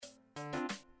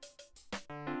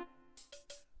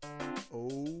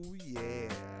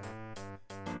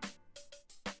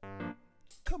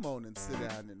come on and sit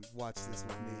down and watch this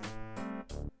with me.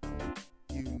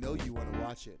 You know you want to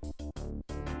watch it,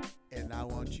 and I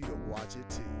want you to watch it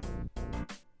too.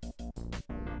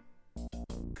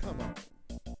 Come on.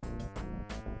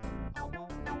 I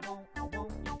want you to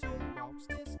watch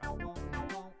this. I want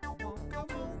Come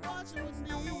on, watch it with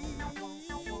me.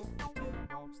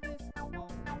 watch this. Oh,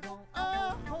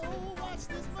 watch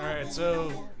this movie. Alright,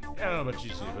 so I don't know about you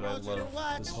two, but I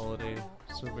love this holiday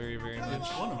so very, very much. It's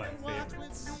one of my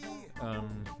favorites.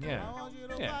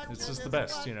 Yeah, it's just the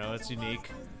best, you know, it's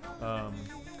unique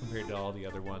compared to all the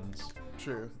other ones,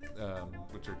 True.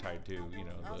 which are tied to, you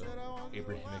know, the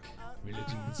Abrahamic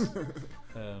religions.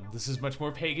 This is much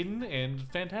more pagan and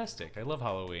fantastic. I love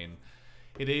Halloween.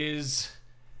 It is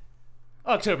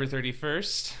October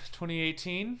 31st,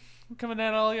 2018. I'm coming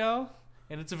at all y'all.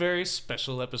 And it's a very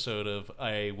special episode of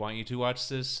I Want You to Watch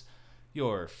This,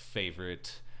 your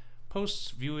favorite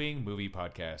post-viewing movie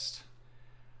podcast.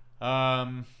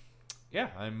 Yeah,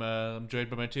 I'm joined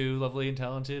by my two lovely and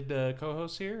talented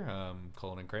co-hosts here,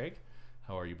 Colin and Craig.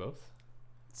 How are you both?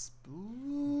 Spooky.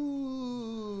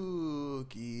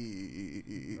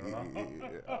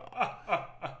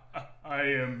 I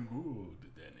am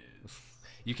good, Dennis.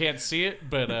 You can't see it,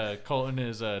 but Colton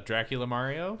is Dracula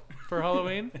Mario for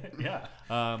Halloween. Yeah.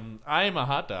 I am a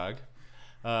hot dog.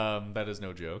 That is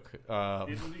no joke.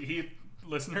 He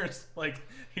listeners, like,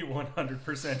 he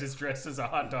 100% is dressed as a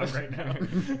hot dog right now.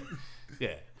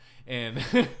 Yeah, and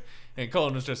and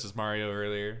Colin was dressed as Mario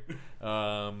earlier.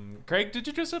 Craig, did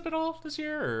you dress up at all this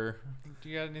year, or do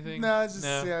you got anything? No,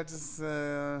 Just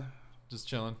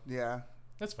chilling. yeah.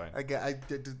 That's fine. I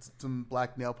did some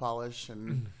black nail polish,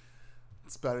 and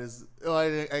it's about as. Oh,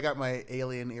 I got my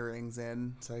alien earrings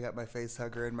in, so I got my face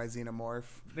hugger and my xenomorph.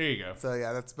 There you go. So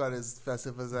yeah, that's about as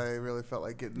festive as I really felt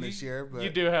like getting this year. But You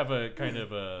do have a kind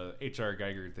of a H.R.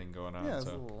 Geiger thing going on. yeah, it's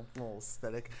so. a little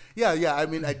aesthetic. Yeah. I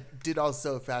mean, I did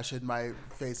also fashion my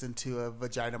face into a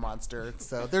vagina monster,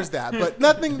 so there's that. But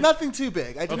nothing too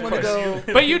big. I didn't want to course.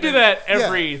 go. But you do that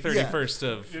every Yeah, 31st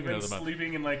of You've the been month.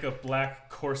 sleeping in like a black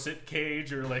corset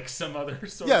cage or like some other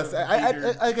sort Yes, of I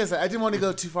weird- like I said, I didn't want to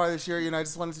go too far this year. You know, I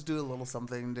just wanted to do a little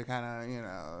something to kind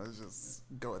of, just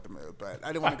go with the mood. But I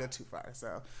didn't want to go too far.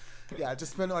 So, yeah,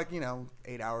 just spent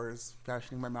 8 hours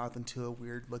fashioning my mouth into a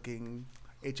weird looking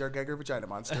H.R. Geiger vagina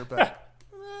monster. But,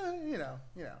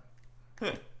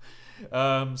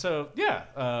 So yeah,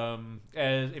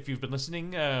 as if you've been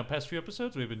listening past few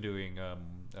episodes, we've been doing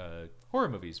horror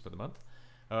movies for the month,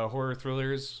 horror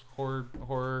thrillers,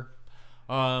 horror.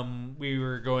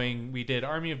 We did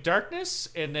Army of Darkness,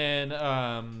 and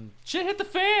then shit hit the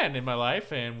fan in my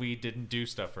life, and we didn't do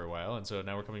stuff for a while, and so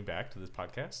now we're coming back to this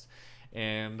podcast,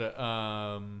 and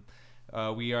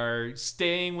we are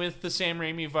staying with the Sam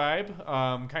Raimi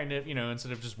vibe, kind of,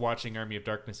 instead of just watching Army of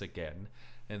Darkness again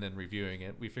and then reviewing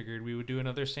it, we figured we would do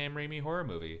another Sam Raimi horror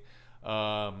movie,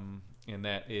 and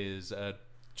that is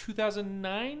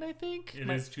 2009, I think. It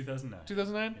is 2009.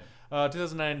 2009. Yeah.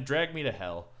 2009, Drag Me to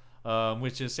Hell,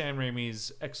 which is Sam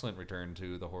Raimi's excellent return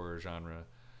to the horror genre.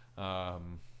 What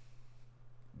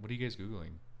are you guys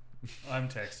googling? I'm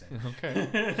texting.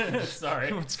 Okay.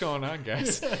 Sorry. What's going on,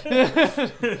 guys? All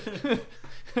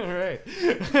right.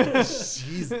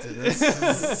 Jeez, this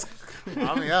is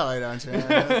on the alley, don't you?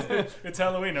 It's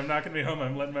Halloween. I'm not going to be home.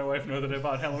 I'm letting my wife know that I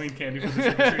bought Halloween candy for the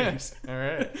trick-or-treaters. All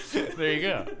right. There you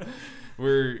go.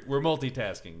 We're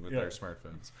multitasking with Yeah. our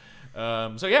smartphones.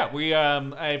 So yeah, we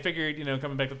I figured,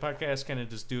 coming back to the podcast, kind of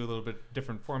just do a little bit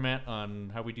different format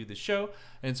on how we do this show.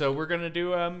 And so we're gonna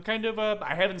do I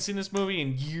haven't seen this movie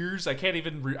in years. I can't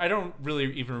even I don't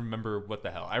really even remember what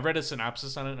the hell. I read a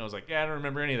synopsis on it and I was like, yeah, I don't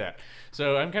remember any of that.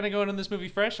 So I'm kind of going on this movie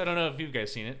fresh. I don't know if you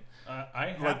guys seen it. I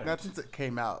haven't. Like, not since it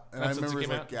came out. And Not I since it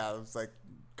remember came out? it was like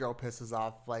girl pisses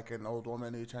off like an old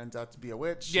woman who turns out to be a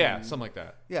witch. Yeah, and, something like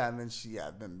that. Yeah, and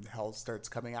then hell starts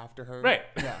coming after her. Right.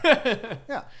 Yeah.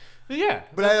 Yeah. Yeah.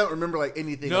 But I don't remember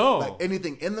anything No.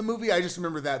 anything in the movie. I just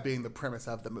remember that being the premise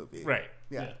of the movie. Right.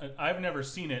 Yeah. I've never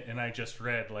seen it, and I just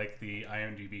read the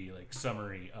IMDb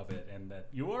summary of it, and that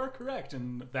you are correct,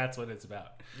 and that's what it's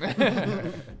about.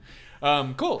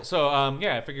 Cool. So,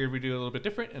 I figured we'd do a little bit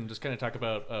different and just kind of talk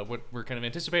about what we're kind of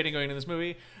anticipating going in this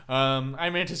movie. I'm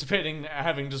anticipating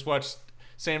having just watched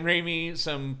Sam Raimi,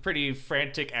 some pretty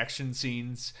frantic action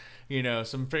scenes,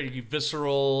 some pretty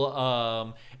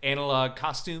visceral analog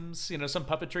costumes, some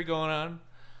puppetry going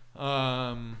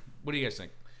on. What do you guys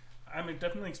think? I'm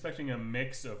definitely expecting a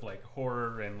mix of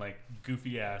horror and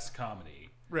goofy ass comedy.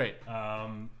 Right.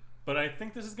 But I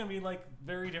think this is going to be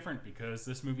very different because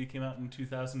this movie came out in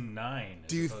 2009.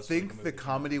 Do you as opposed to, think a movie the that came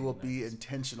comedy out in will the be 90s.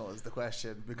 intentional is the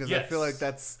question? Because I Yes. feel like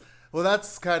that's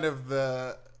kind of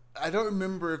the I don't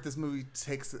remember if this movie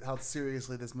how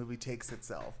seriously this movie takes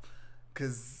itself,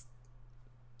 because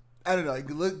I don't know.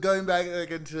 Going back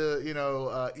like into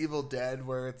Evil Dead,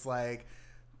 where it's like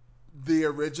the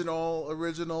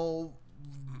original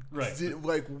Right.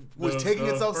 like was taking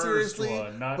the itself first seriously,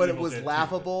 one, not but it Evil was Dead 2,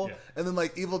 laughable. yeah. And then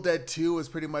like Evil Dead 2 was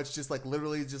pretty much just like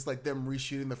literally just like them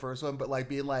reshooting the first one, but like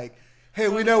being like, hey,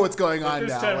 we know what's going But on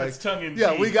this now. time Like, it's tongue in yeah,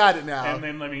 cheek. we got it now. And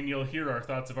then, I mean, you'll hear our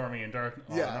thoughts of Army of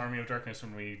Darkness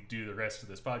when we do the rest of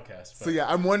this podcast. But So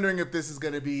yeah, I'm wondering if this is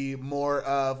going to be more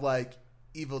of like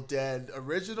Evil Dead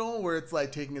original, where it's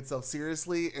like taking itself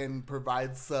seriously and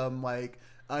provides some like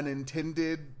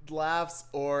unintended laughs,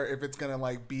 or if it's going to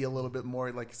like be a little bit more,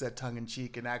 like you said, tongue in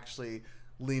cheek and actually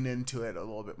lean into it a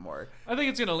little bit more. I think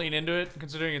it's gonna lean into it,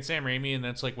 considering it's Sam Raimi, and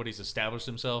that's like what he's established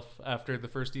himself after the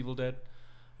first Evil Dead,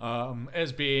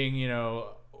 as being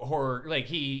horror. Like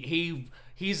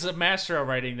he's a master of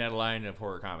writing that line of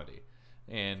horror comedy.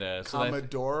 And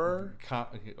Commodore?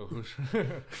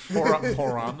 Horami?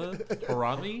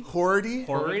 Hordy?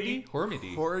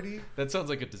 Hordy? That sounds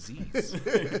like a disease.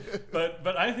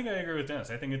 But I think I agree with Dennis.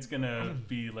 I think it's gonna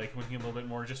be like looking a little bit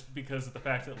more just because of the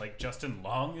fact that like Justin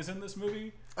Long is in this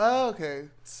movie. Oh, okay.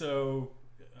 So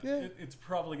Yeah. it's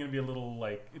probably gonna be a little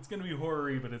like it's gonna be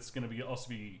horror-y, but it's gonna be also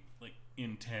be like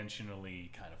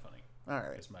intentionally kind of funny. All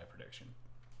right. Is my prediction.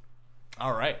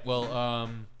 All right. Well,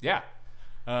 yeah.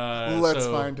 Let's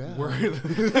find out.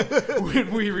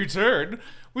 When we return,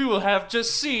 we will have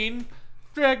just seen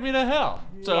Drag Me to Hell.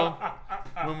 So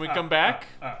when we come back,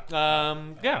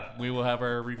 we will have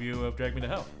our review of Drag Me to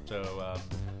Hell. So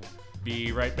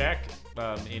be right back.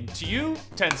 To you,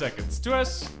 10 seconds. To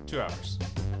us, 2 hours.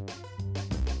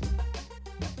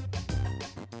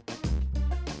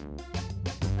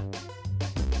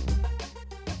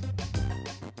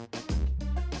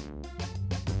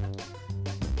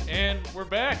 And we're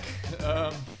back.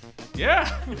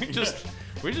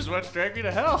 We just watched Drag Me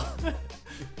to Hell.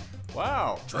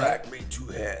 Wow. Drag me to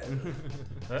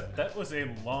hell. That was a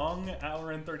long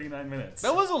hour and 39 minutes.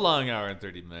 That was a long hour and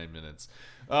 39 minutes.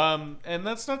 And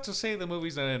that's not to say the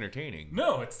movie's not entertaining.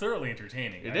 No, it's thoroughly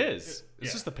entertaining. It is.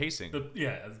 It's just the pacing.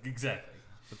 Exactly.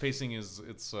 The pacing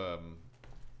it's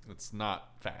not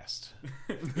fast.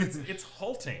 It's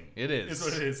halting. It is. Is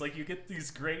what it is. Like you get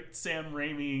these great Sam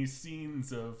Raimi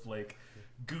scenes of like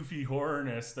goofy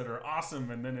horrorness that are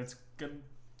awesome, and then it's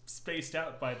spaced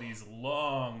out by these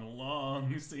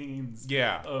long scenes.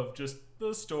 Yeah. Of just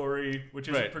the story, which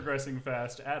isn't progressing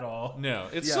fast at all. No,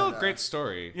 it's Yeah, still a no. great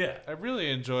story. Yeah. I really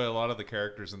enjoy a lot of the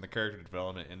characters and the character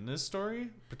development in this story,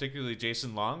 particularly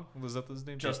Jason Long. Was that his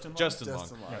name? Justin Long? Justin Long.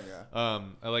 Justin Long, yeah.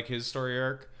 I like his story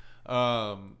arc.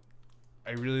 I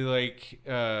really like.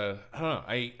 I don't know.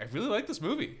 I really like this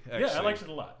movie. Actually. Yeah, I liked it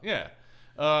a lot. Yeah.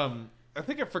 I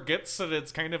think it forgets that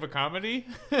it's kind of a comedy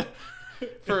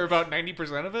for about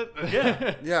 90% of it.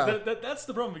 Yeah, Yeah. That's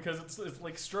the problem, because it's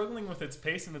like struggling with its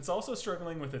pace, and it's also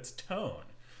struggling with its tone.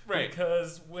 Right.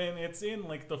 Because when it's in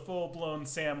like the full blown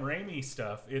Sam Raimi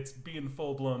stuff, it's being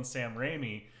full blown Sam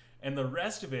Raimi, and the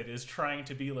rest of it is trying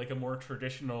to be like a more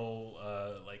traditional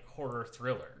like horror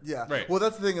thriller. Yeah. Right. Well,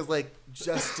 that's the thing is like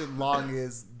Justin Long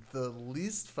is the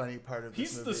least funny part of this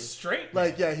He's movie. the straight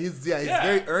Like, man. he's very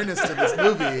earnest in this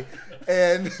movie,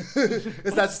 and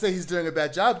it's not to say he's doing a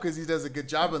bad job, because he does a good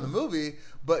job in the movie.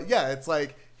 But yeah, it's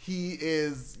like he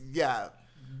is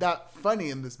not funny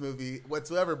in this movie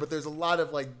whatsoever. But there's a lot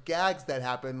of like gags that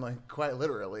happen like quite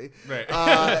literally, Right.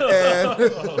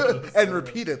 and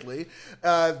repeatedly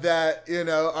that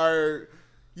are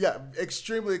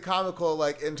extremely comical,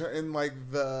 like in like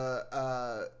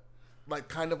the like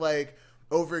kind of like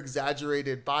over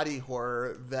exaggerated body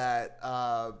horror that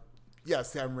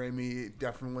Sam Raimi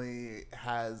definitely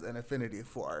has an affinity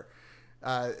for.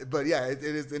 But yeah, it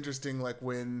is interesting like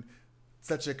when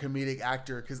such a comedic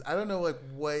actor, because I don't know like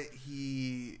what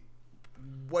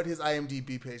his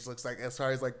IMDb page looks like as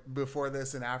far as like before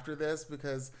this and after this,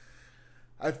 because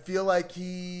I feel like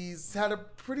he's had a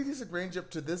pretty decent range up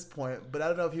to this point, but I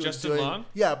don't know if he Justin was doing Long?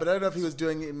 Yeah, but I don't know if he was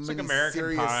doing like many American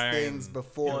serious Pie things and-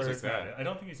 before. He's not. I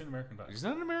don't think he's in American Pie. He's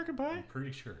not an American Pie? I'm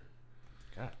pretty sure.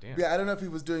 God damn. Yeah, I don't know if he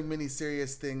was doing many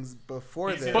serious things before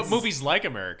He's this. in- But movies like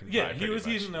American Pie. Yeah, he pretty was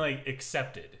much. using like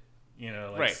Accepted,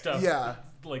 like Right. stuff Yeah.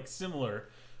 like similar.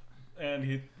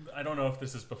 And I don't know if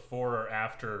this is before or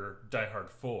after Die Hard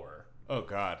 4. Oh,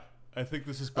 God. I think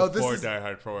this is Oh, before this is- Die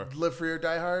Hard 4. Live Free or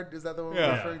Die Hard? Is that the one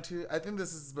Yeah. we're referring to? I think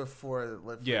this is before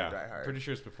Live Free or Die Yeah, Hard. pretty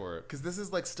sure it's before it. Because this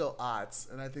is like still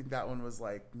aughts, and I think that one was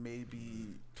like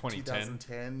maybe 2010.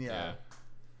 2010. Yeah.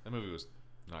 That movie was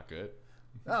not good.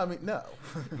 No, I mean no.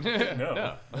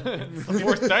 No. It's the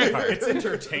fourth Die Hard. It's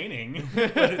entertaining,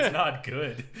 but it's not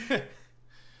good.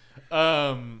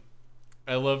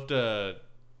 I loved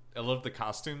the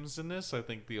costumes in this. I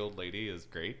think the old lady is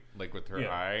great, like with her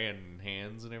eye and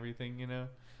hands and everything. You know.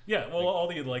 Yeah, well, all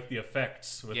the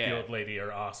effects with Yeah. the old lady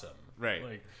are awesome. Right.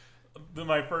 Like,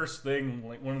 my first thing,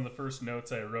 like one of the first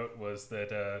notes I wrote was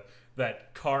that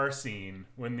that car scene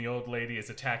when the old lady is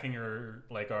attacking her,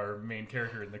 like our main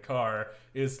character in the car,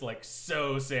 is like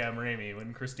so Sam Raimi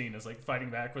when Christine is like fighting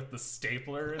back with the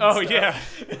stapler. And Oh, stuff. yeah.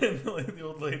 And like, the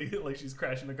old lady, like she's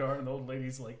crashing the car, and the old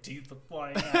lady's like teeth are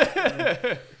flying out.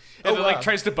 And, And then wow. like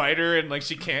tries to bite her and like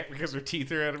she can't because her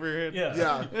teeth are out of her head.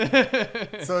 yeah.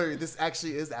 Yeah. So this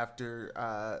actually is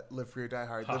after Live Free or Die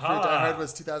Hard. Live Free or Die Ha-ha. Hard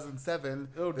was 2007.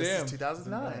 Oh, This damn. is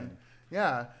 2009.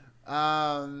 Yeah.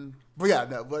 But yeah,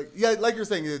 no, but yeah, like you're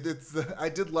saying, it's I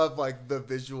did love like the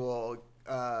visual,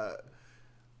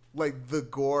 like the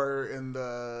gore and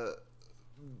the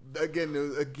again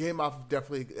it came off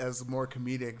definitely as more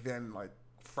comedic than like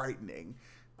frightening.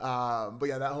 But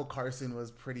yeah, that whole car scene was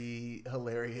pretty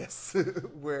hilarious.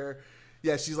 Where,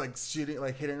 yeah, she's like shooting,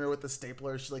 like hitting her with the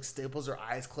stapler. She like staples her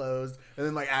eyes closed, and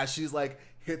then like as she's like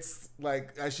hits,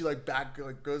 like as she like back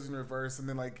like goes in reverse, and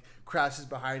then like crashes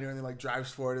behind her, and then like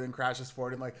drives forward, and then crashes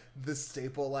forward, and like the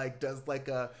staple like does like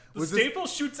a The staple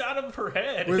shoots out of her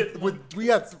head.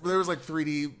 there was like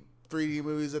 3D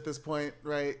movies at this point,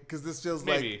 right? Because this feels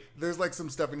Maybe. like there's like some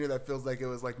stuff in here that feels like it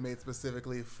was like made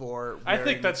specifically for. I think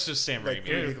wearing, that's just Sam like,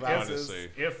 Raimi, 3D glasses. honestly.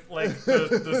 If like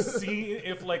the scene,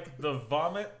 if like the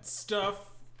vomit stuff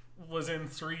was in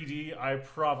 3D, I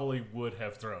probably would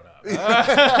have thrown up.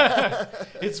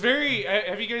 It's very.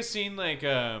 Have you guys seen like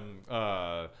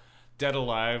Dead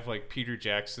Alive, like Peter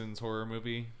Jackson's horror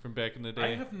movie from back in the day?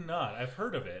 I have not. I've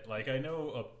heard of it. Like I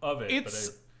know of it.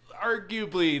 It's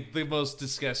arguably the most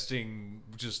disgusting,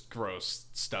 just gross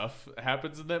stuff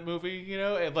happens in that movie, you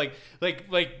know. And like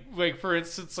for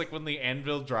instance, like when the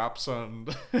anvil drops on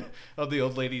on the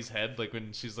old lady's head, like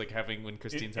when she's like when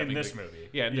Christine's In having this like, movie.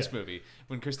 yeah, in this Yeah. movie,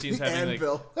 when Christine's The having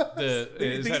anvil. like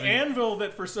is the having, anvil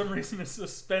that for some reason is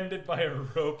suspended by a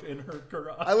rope in her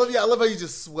garage. I love how you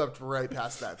just swept right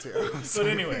past that too. But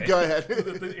anyway, Go ahead.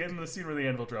 in the scene where the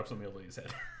anvil drops on the old lady's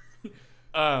head.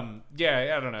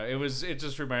 yeah, I don't know. It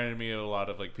just reminded me of a lot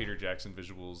of like Peter Jackson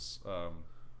visuals,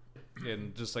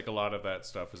 and just like a lot of that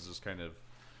stuff is just kind of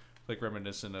like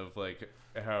reminiscent of like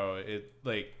how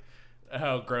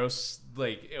gross,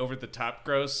 like over the top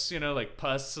gross, you know, like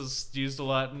pus is used a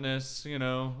lot in this, you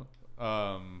know,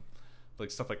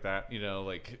 like stuff like that, you know,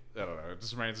 like I don't know. It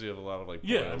just reminds me of a lot of like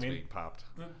boils being popped.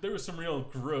 There was some real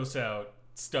gross out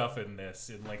stuff in this,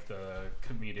 in like the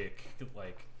comedic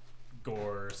like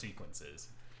gore sequences.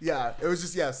 Yeah, it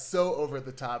was just so over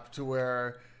the top to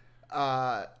where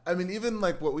I mean even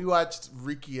like what we watched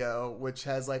Rikio, which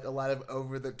has like a lot of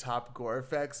over the top gore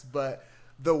effects, but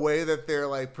the way that they're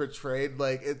like portrayed,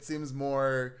 like it seems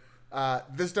more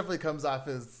this definitely comes off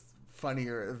as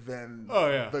funnier than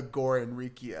the gore in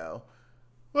Rikio.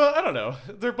 Well, I don't know.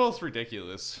 They're both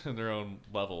ridiculous in their own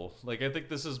level. Like I think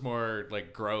this is more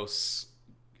like gross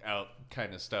out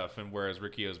kind of stuff, and whereas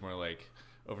Rikio is more like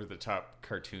over the top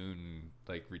cartoon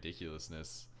like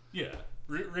ridiculousness. Yeah,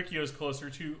 Rikio's closer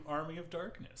to Army of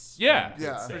Darkness. Yeah,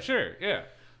 Yeah. for sure. Yeah,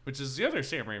 which is the other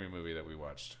Sam Raimi movie that we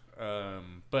watched.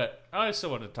 But I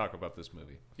still want to talk about this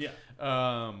movie. Yeah.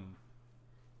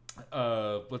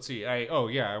 Let's see. I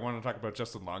want to talk about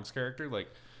Justin Long's character. Like,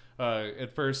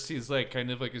 at first he's like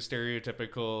kind of like a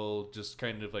stereotypical, just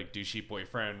kind of like douchey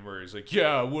boyfriend, where he's like,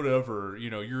 yeah, whatever, you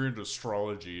know, you're into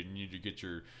astrology and you need to get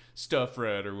your stuff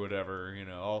read or whatever, you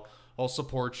know, I'll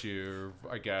support you,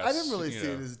 I guess. I didn't really you see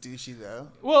know. it as douchey though.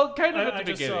 Well, kind of at I the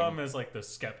just beginning. saw him as like the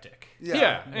skeptic.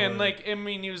 Yeah, and Or- like I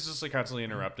mean, he was just like constantly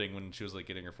interrupting when she was like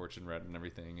getting her fortune read and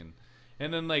everything,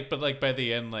 and then like, but like by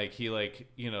the end, like he like,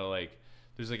 you know, like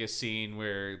there's like a scene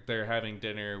where they're having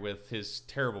dinner with his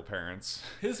terrible parents.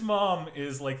 His mom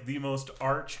is like the most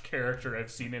arch character I've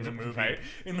seen in a movie Right.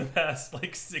 in the past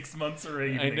like 6 months or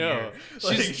even I a know year.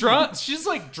 she's Like- drawn. She's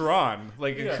like drawn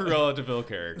like a Yeah. Cruella de Vil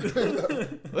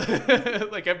character.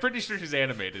 Like I'm pretty sure she's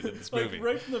animated in this Like movie.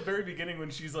 right from the very beginning when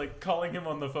she's like calling him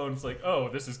on the phone, it's like, oh,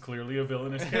 this is clearly a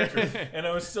villainous character. And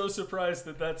I was so surprised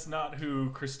that that's not who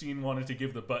Christine wanted to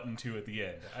give the button to at the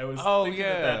end. I was thinking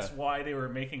that yeah. that's why they were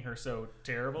making her so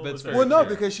terrible. That's was very that- Well, no, fair.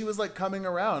 because she was like coming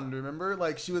around. Remember,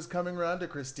 like she was coming around to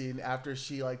Christine after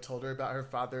she like told her about her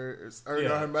father's or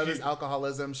Yeah, her mother's she-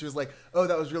 alcoholism. She was like, "Oh,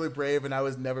 that was really brave," and I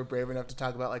was never brave enough to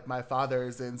talk about like my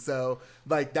father's. And so,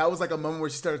 like that was like a moment where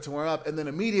she started to warm up, and then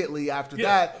immediately after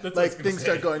Yeah, that, that's what I was like gonna things say.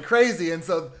 started going crazy. And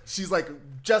so she's like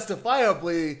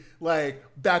justifiably like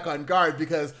back on guard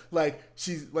because like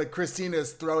she's like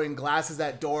Christina's throwing glasses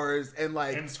at doors and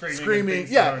like And screaming and screaming.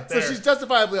 things Yeah, aren't so there. she's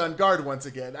justifiably on guard once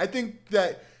again. I think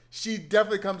that she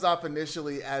definitely comes off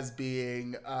initially as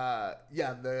being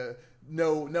the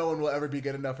no one will ever be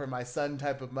good enough for my son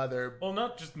type of mother. Well,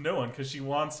 not just no one, because she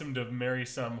wants him to marry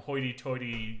some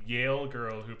hoity-toity Yale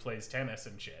girl who plays tennis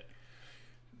and shit.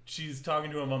 She's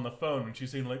talking to him on the phone and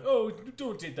she's saying like, "Oh,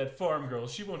 don't date that farm girl.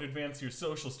 She won't advance your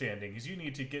social standing. Because you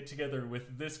need to get together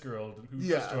with this girl who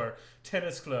goes to our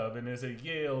tennis club and is a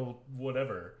Yale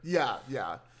whatever." Yeah.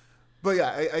 But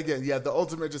yeah, again, the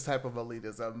ultimate just type of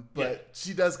elitism. But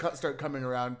she does start coming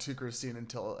around to Christine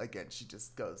until, again, she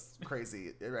just goes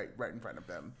crazy right in front of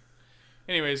them.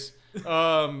 Anyways,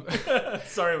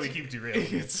 Sorry, we keep derailing.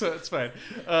 it's fine.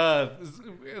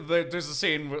 There's a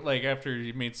scene where, like, after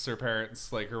he meets her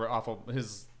parents, like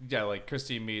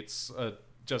Christine meets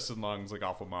Justin Long's like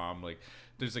awful mom. Like,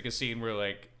 there's like a scene where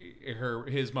like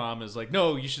his mom is like,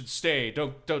 "No, you should stay.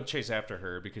 Don't chase after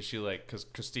her," because because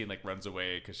Christine like runs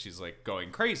away because she's like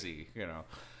going crazy,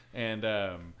 and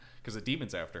because a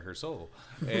demon's after her soul,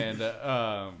 and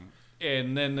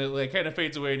and then it like kind of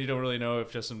fades away and you don't really know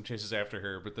if Justin chases after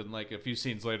her, but then like a few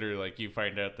scenes later, like you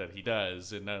find out that he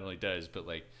does, and not only does, but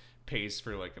like pays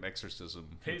for like an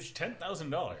exorcism. Pays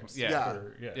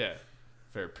 $10,000. Yeah,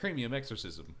 for premium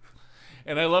exorcism.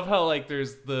 And I love how like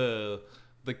there's the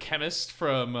chemist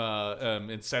from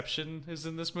Inception is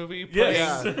in this movie playing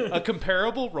Yes. a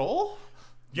comparable role.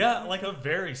 Yeah, like a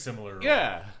very similar role.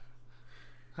 Yeah.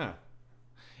 Huh.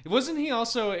 Wasn't he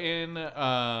also in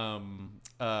help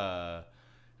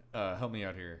me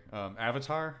out here.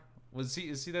 Avatar? Is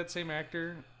he that same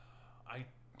actor? I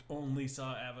only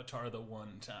saw Avatar the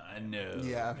one time. No.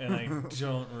 Yeah. And I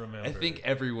don't remember. I think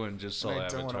everyone just saw I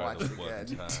don't wanna Avatar watch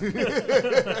the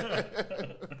it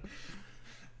one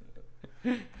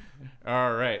time.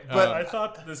 All right. But I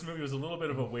thought this movie was a little bit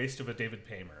of a waste of a David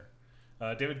Paymer.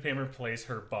 David Paymer plays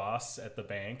her boss at the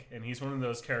bank, and he's one of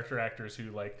those character actors who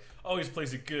like always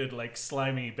plays a good like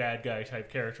slimy bad guy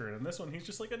type character. And in this one, he's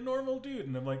just like a normal dude.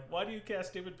 And I'm like, why do you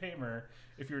cast David Paymer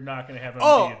if you're not going to have him be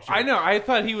a jerk? I know. I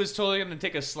thought he was totally going to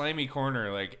take a slimy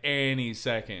corner like any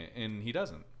second, and he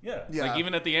doesn't. Yeah. Like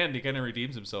even at the end, he kind of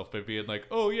redeems himself by being like,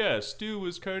 "Oh yeah, Stu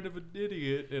was kind of an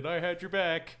idiot, and I had your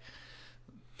back."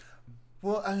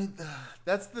 Well, I mean,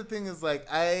 that's the thing is like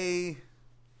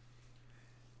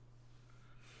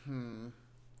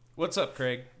What's up,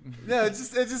 Craig? Yeah, it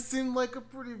just seemed like a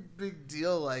pretty big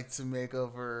deal, like to make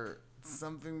over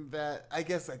something that I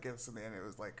guess in the end it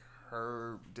was like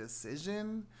her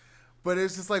decision, but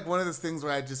it's just like one of those things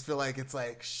where I just feel like it's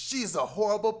like she's a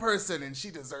horrible person and she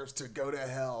deserves to go to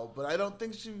hell, but I don't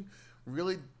think she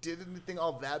really did anything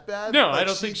all that bad. No, Like, I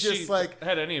don't think she just like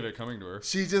had any of it coming to her.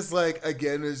 she just like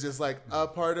again is just like a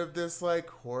part of this like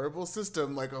horrible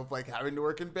system like of like having to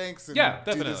work in banks and Yeah,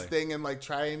 do this definitely. thing and like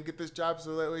try and get this job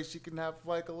so that way she can have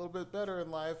like a little bit better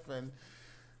in life, and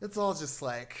it's all just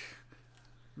like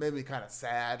made me kind of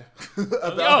sad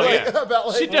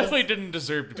about She definitely didn't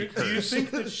deserve to be Do you cursed.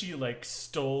 think that she like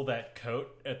stole that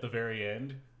coat at the very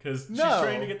end? Because she's No.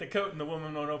 trying to get the coat and the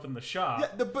woman won't open the shop.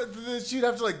 but she'd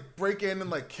have to like break in and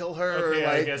like kill her. Okay, or,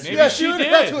 I like, guess Maybe yeah, she she would have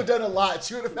had did. to have done a lot.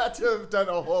 She would have had to have done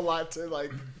a whole lot to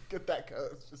like get that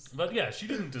coat. It's just, But yeah, she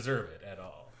didn't deserve it at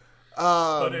all.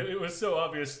 um, But it was so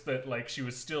obvious that like she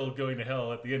was still going to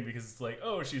hell at the end because it's like,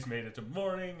 oh, she's made it to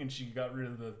morning and she got rid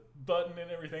of the button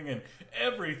and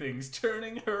everything's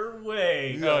turning her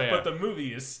way. Oh, yeah. But the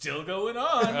movie is still going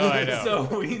on. Oh, I know.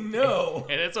 So we know.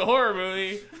 And it's a horror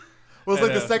movie. Well, it's I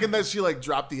like the know. second that she like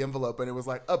dropped the envelope and it was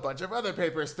like a bunch of other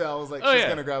papers fell. I was like, Oh, she's yeah.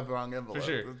 gonna grab the wrong envelope.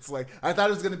 sure. It's like I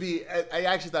thought it was gonna be. I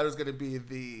actually thought it was gonna be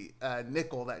the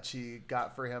nickel that she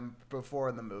got for him before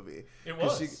in the movie. It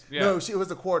 'Cause was. Yeah. No, it was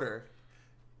a quarter.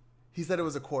 He said it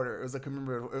was a quarter. It was like it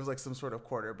was like some sort of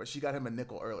quarter, but she got him a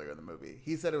nickel earlier in the movie.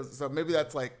 He said it was so maybe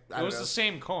that's like I It don't was know. the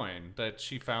same coin that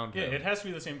she found Yeah, him. it has to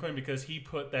be the same coin because he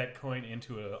put that coin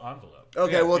into an envelope.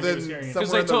 Okay, Yeah, well because he then was carrying it. somewhere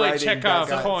Because they in the totally writing check that off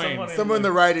got- coin. someone Somewhere in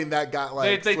the writing that got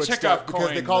like They switched check up off because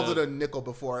they coin, called the- it a nickel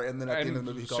before, and then at the end of the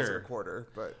movie he calls it a Sure. quarter.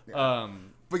 But yeah.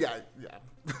 But yeah.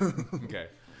 Okay.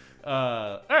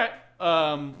 All right.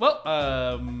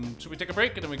 Should we take a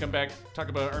break and then we come back talk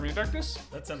about Army of Darkness?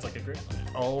 That sounds like a great plan.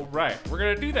 All right, we're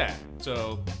gonna do that.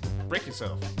 So break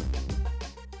yourself.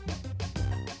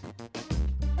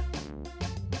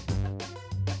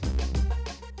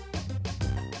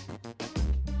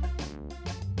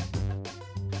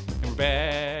 And we're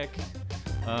back.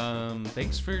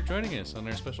 Thanks for joining us on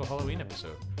our special Halloween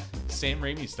episode, Sam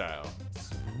Raimi style.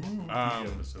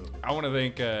 episode. I want to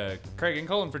thank Craig and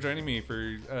Colin for joining me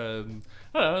for, I don't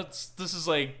know, this is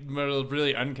like a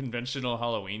really unconventional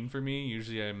Halloween for me.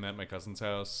 Usually I'm at my cousin's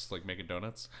house, like making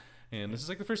donuts. And this is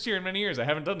like the first year in many years I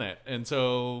haven't done that. And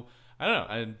so, I don't know,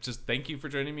 I just thank you for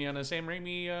joining me on a Sam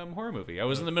Raimi horror movie. I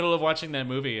was in the middle of watching that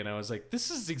movie and I was like, this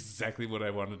is exactly what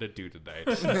I wanted to do tonight.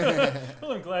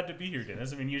 Well, I'm glad to be here,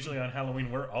 Dennis. I mean, usually on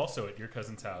Halloween, we're also at your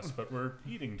cousin's house, but we're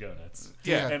eating donuts.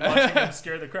 Yeah. And watching them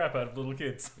scare the crap out of little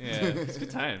kids. Yeah, it's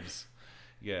good times.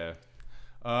 Yeah.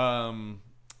 All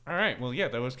right. Well, yeah,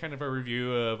 that was kind of a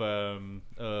review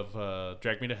of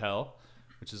Drag Me to Hell,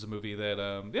 which is a movie that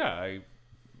I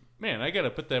gotta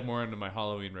put that more into my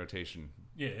Halloween rotation.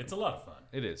 Yeah, it's a lot of fun.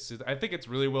 It is. I think it's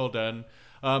really well done.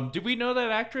 Did we know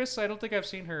that actress? I don't think I've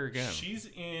seen her again. She's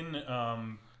in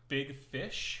Big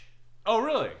Fish. Oh,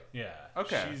 really? Yeah.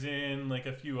 Okay. She's in like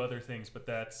a few other things, but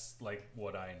that's like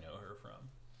what I know her from.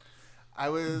 I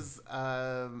was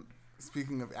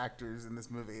speaking of actors in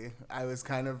this movie. I was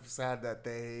kind of sad that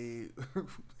they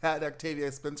had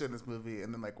Octavia Spencer in this movie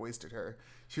and then like wasted her.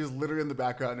 She was literally in the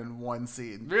background in one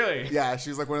scene. Really? Yeah, she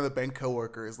was like one of the bank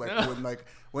coworkers. Like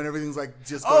when everything's like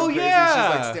just Oh, going crazy, yeah.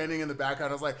 she's like standing in the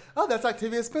background. I was like, oh, that's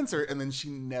Octavia Spencer, and then she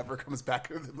never comes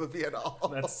back into the movie at all.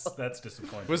 That's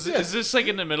disappointing. Is this like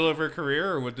in the middle of her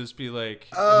career, or would this be like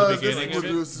Oh, the beginning of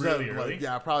it? Really early?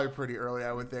 Yeah, probably pretty early,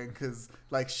 I would think, because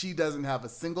like she doesn't have a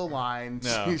single line.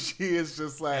 No. She is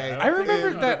just like. Yeah, I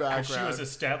remembered in that- the If she was background.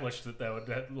 established that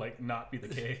would like not be the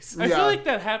case. I Yeah. feel like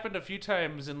that happened a few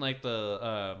times in like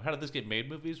the How Did This Get Made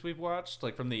movies we've watched,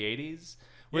 like from the 80s,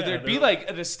 where Yeah, there'd be they're- like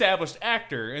an established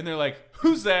actor, and they're like,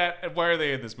 "Who's that? And why are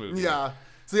they in this movie?" Yeah.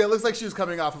 So yeah, it looks like she was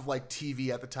coming off of like TV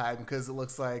at the time because it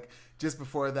looks like just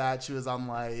before that she was on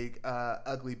like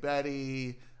Ugly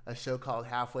Betty, a show called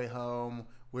Halfway Home,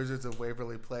 Wizards of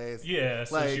Waverly Place. Yeah,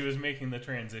 so Like- she was making the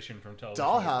transition from television.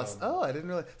 Dollhouse. to film. Oh, I didn't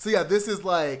really. So yeah, this is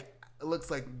like it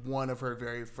looks like one of her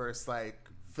very first like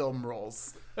film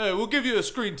roles. Hey, we'll give you a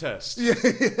screen test. Yeah.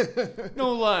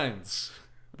 No lines.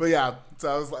 But yeah,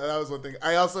 so that was one thing.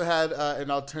 I also had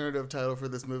an alternative title for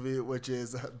this movie, which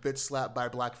is "Bitch Slapped by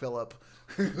Black Phillip,"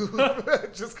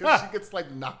 just because she gets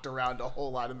like knocked around a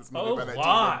whole lot in this movie. A by that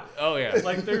lot. Oh yeah.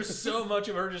 Like there's so much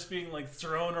of her just being like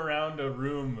thrown around a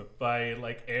room by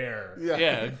like air. demon.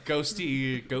 Yeah,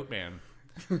 ghosty goat man.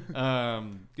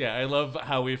 Yeah, I love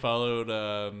how we followed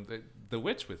the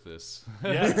witch with this.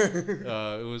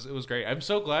 Yeah. It was great. I'm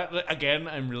so glad. Again,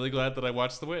 I'm really glad that I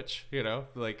watched The Witch. You know,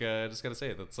 like I just gotta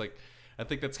say that's like, I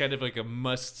think that's kind of like a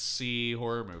must-see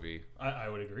horror movie. I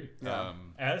would agree. Yeah.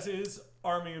 As is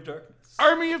Army of Darkness.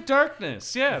 Army of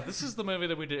Darkness. Yeah, this is the movie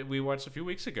that we watched a few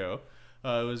weeks ago.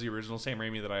 It was the original Sam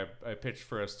Raimi that I pitched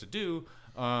for us to do.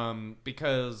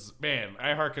 Because man,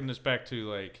 I hearken this back to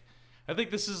like, I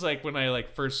think this is like when I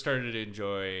like first started to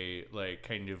enjoy like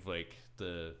kind of like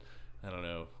the, I don't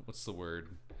know, what's the word?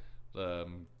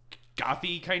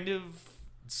 Gothy kind of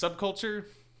subculture.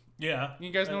 Yeah.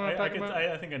 You guys know what I'm talking about?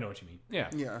 I think I know what you mean. Yeah.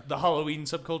 Yeah. The Halloween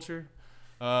subculture.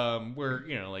 Where,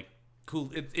 you know, like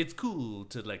cool it's cool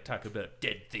to like talk about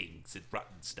dead things and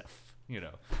rotten stuff, you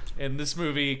know. And this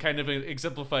movie kind of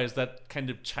exemplifies that kind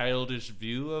of childish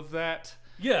view of that.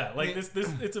 Yeah, like this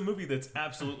it's a movie that's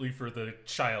absolutely for the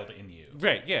child in you.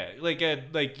 Right, yeah. Like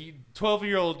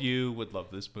 12-year-old you would love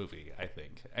this movie, I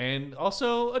think. And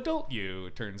also adult you,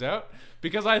 it turns out,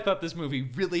 because I thought this movie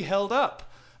really held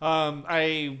up.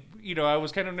 I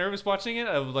was kind of nervous watching it.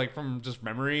 I was like, from just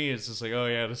memory, it's just like, oh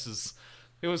yeah,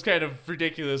 it was kind of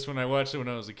ridiculous when I watched it when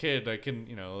I was a kid. I can,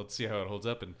 let's see how it holds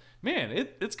up. And man,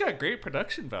 it's got great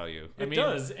production value. It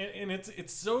does, and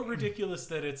it's so ridiculous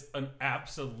that it's an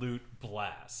absolute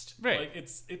blast. Right. Like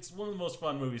it's one of the most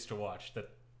fun movies to watch that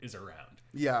is around.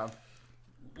 Yeah.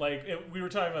 Like we were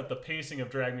talking about the pacing of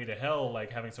Drag Me to Hell,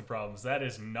 like having some problems. That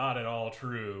is not at all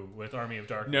true with Army of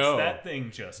Darkness. No. That thing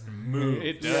just moves.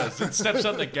 It does. It steps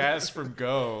on the gas from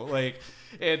go.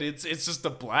 And it's just a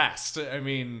blast. I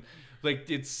mean, like,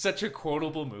 it's such a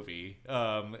quotable movie.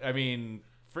 It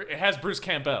has Bruce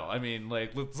Campbell. I mean,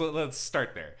 like, let's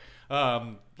start there.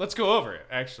 Let's go over it,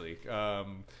 actually.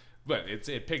 But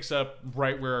it picks up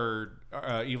right where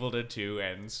Evil Dead 2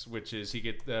 ends, which is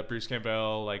Bruce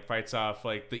Campbell like fights off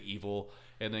like the evil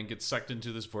and then gets sucked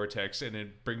into this vortex, and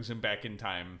it brings him back in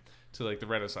time to like the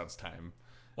Renaissance time.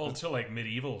 Well, to like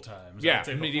medieval times. Yeah, I'd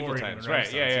say medieval before even times, the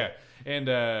right? Yeah, yeah.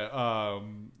 Renaissance,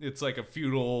 And it's like a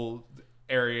feudal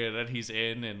area that he's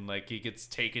in, and like he gets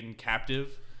taken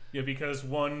captive Yeah, because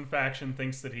one faction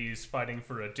thinks that he's fighting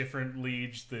for a different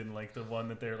liege than like the one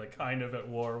that they're like kind of at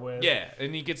war with. Yeah,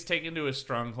 and he gets taken to a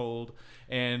stronghold,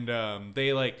 and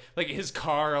they like his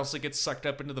car also gets sucked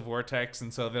up into the vortex,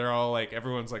 and so they're all like,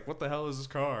 everyone's like, "What the hell is his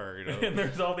car?" You know? And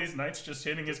there's all these knights just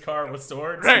hitting his car with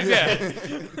swords. Right? Yeah,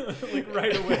 Like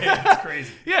right away. It's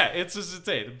crazy. yeah. It's just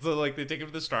insane. So like they take him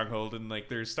to the stronghold, and like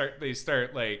they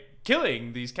start like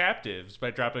killing these captives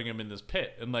by dropping them in this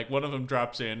pit, and like one of them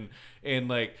drops in, and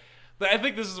like. I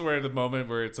think this is where the moment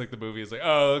where it's like the movie is like,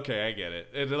 oh, okay, I get it.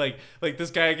 And like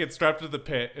this guy gets dropped into the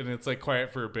pit, and it's like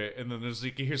quiet for a bit, and then there's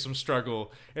like you hear some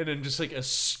struggle, and then just like a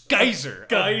geyser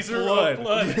of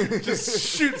blood just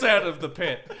shoots out of the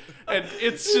pit, and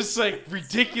it's just like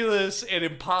ridiculous and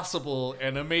impossible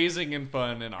and amazing and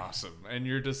fun and awesome, and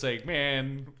you're just like,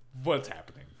 man, what's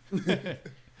happening?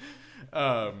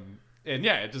 And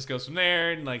yeah, it just goes from there,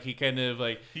 and like he kind of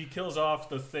like He kills off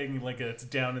the thing like it's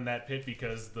down in that pit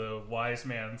because the wise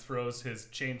man throws his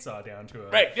chainsaw down to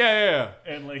him. right, yeah.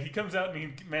 And like he comes out and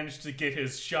he managed to get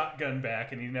his shotgun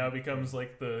back, and he now becomes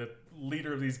like the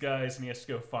leader of these guys, and he has to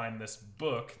go find this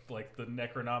book, like the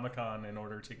Necronomicon, in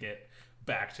order to get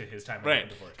back to his time.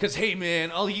 Right, because hey man,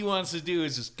 all he wants to do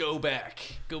is just go back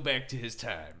to his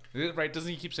time. Right? Doesn't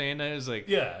he keep saying that? It's like,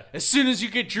 Yeah. as soon as you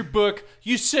get your book,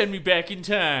 you send me back in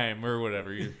time or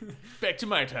whatever. You back to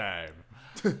my time.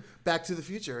 Back to the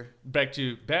Future. Back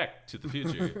to the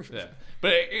future. Yeah.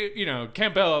 But you know,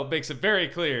 Campbell makes it very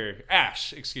clear.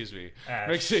 Ash, excuse me.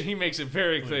 He makes it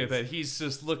very clear that he's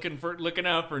just looking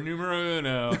out for numero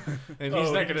uno, and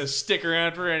he's not going to stick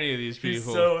around for any of these people. He's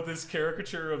so this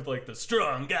caricature of like the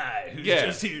strong guy who's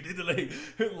just here to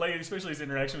like especially his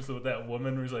interactions with that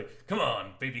woman where he's like, "Come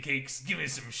on, baby cakes, give me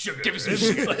some sugar." Give me some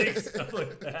sugar. Like, stuff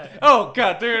like that. Oh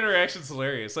god, their interaction's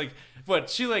hilarious. Like, what,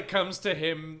 she like comes to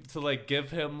him to like give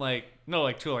him like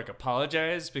to like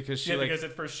apologize because she because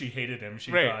at first she hated him.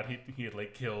 She Right. thought he had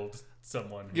like killed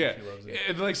someone who yeah, she loves.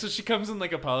 and like so she comes and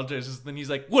like apologizes, and then he's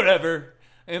like whatever,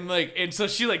 and so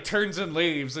she like turns and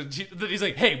leaves, and then he's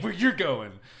like, hey, where you're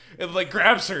going? And like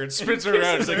grabs her and spins her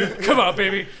around. He's like, come on,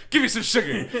 baby, give me some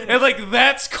sugar. And like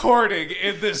that's courting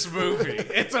in this movie.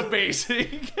 It's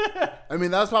amazing. I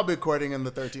mean, that was probably courting in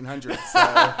the 1300s.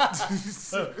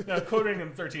 So. Now, quoting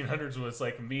in the 1300s was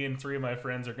like, me and 3 of my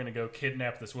friends are going to go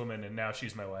kidnap this woman, and now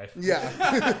she's my wife.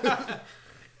 Yeah.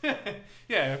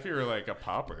 Yeah, if you were like a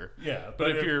pauper. Yeah,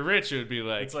 But if you're rich, it would be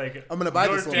like, it's like, I'm gonna buy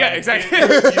your this woman. yeah, dad- exactly.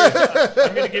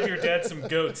 I'm going to give your dad some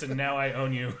goats, and now I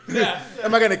own you.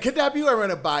 Am I going to kidnap you or am I going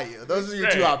to buy you? Those are your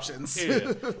two Right. options.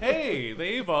 Yeah. Hey,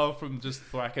 they evolved from just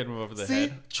thwacking them over the See,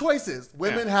 head. choices.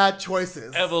 Women Yeah. had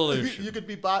choices. Evolution. You could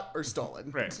be bought or stolen.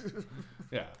 Right.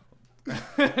 Yeah.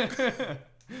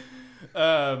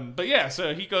 But yeah,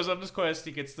 so he goes on this quest.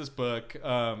 He gets this book.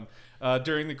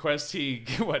 During the quest,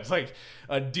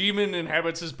 a demon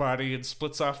inhabits his body and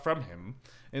splits off from him.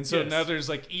 And so Yes. now there's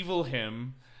like evil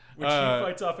him. Which he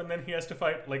fights off, and then he has to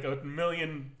fight like a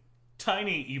million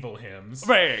tiny evil hymns.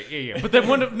 Right, yeah. But then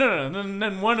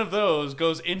then one of those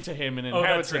goes into him and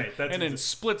inhabits that's right. him, That's and then exa-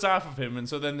 splits off of him, and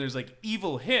so then there's like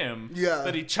evil him Yeah.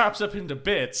 that he chops up into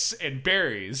bits and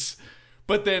buries,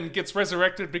 but then gets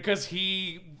resurrected because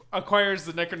he acquires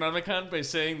the Necronomicon by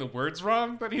saying the words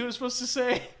wrong that he was supposed to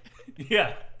say.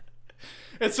 Yeah.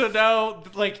 And so now,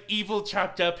 like, evil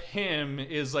chopped up him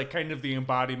is like kind of the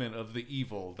embodiment of the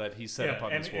evil that he set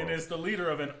upon and, this world. and is the leader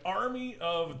of an army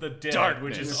of the dead, Darkness.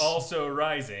 which is also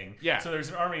rising. Yeah. So there's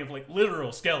an army of like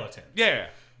literal skeletons. Yeah.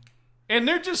 And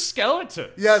they're just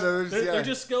skeletons. Yeah, They're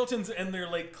just skeletons, and they're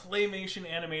like claymation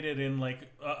animated in like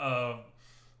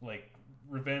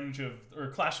Revenge of or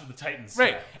Clash of the Titans.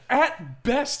 Right. At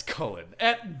best, Cullen.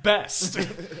 At best.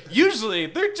 Usually,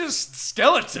 they're just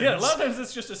skeletons. Yeah, a lot of times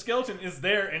it's just a skeleton is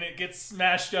there and it gets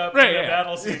smashed up Right, in a yeah.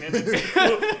 battle scene, and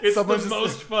it's Someone's the just-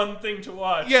 most fun thing to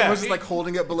watch. Yeah. Someone's just like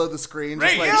holding it below the screen,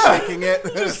 just Right, like yeah. shaking it.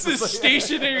 Just this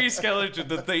stationary skeleton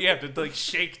that they have to like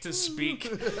shake to speak,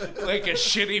 like a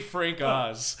shitty Frank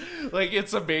Oz. Like,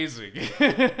 it's amazing.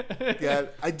 Yeah,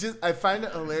 I find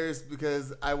it hilarious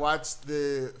because I watched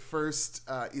the first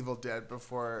Evil Dead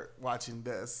before watching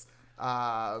this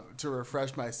to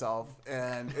refresh myself,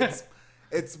 and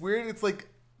it's weird. It's like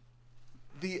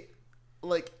the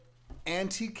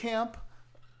anti-camp.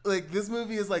 Like, this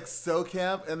movie is like so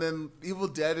camp, and then Evil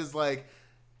Dead is like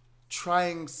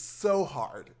trying so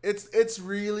hard. It's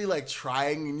really like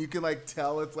trying, and you can like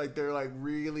tell it's like they're like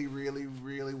really, really,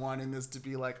 really wanting this to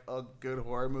be like a good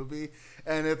horror movie,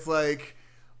 and it's like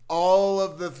all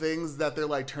of the things that they're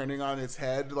like turning on its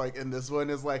head, like in this one,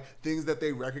 is like things that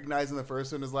they recognize in the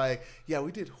first one is like, yeah, we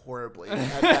did horribly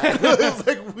at that. It's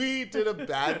like we did a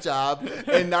bad job,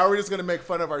 and now we're just gonna make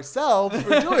fun of ourselves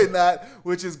for doing that,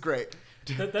 which is great.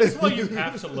 That's why you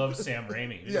have to love Sam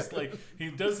Raimi. Yeah. It's like he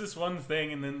does this one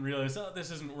thing and then realizes, oh,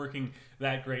 this isn't working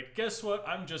that great. Guess what?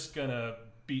 I'm just gonna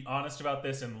be honest about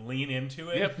this and lean into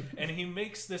it. Yep. And he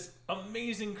makes this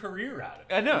amazing career out of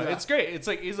it. I know, Yeah. it's great. It's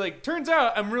like he's like, turns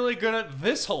out I'm really good at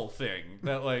this whole thing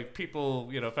that like people,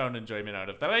 found enjoyment out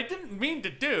of that I didn't mean to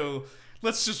do.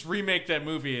 Let's just remake that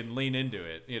movie and lean into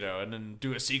it, and then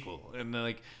do a sequel. And then,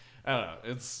 like, I don't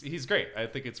know. He's great. I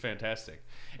think it's fantastic.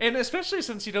 And especially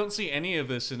since you don't see any of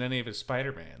this in any of his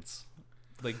Spider-Mans.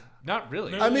 Like, not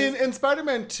really. I mean, in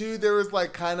Spider-Man 2, there was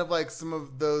like kind of like some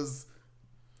of those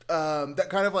that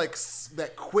kind of like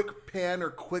that quick pan or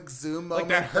quick zoom moment,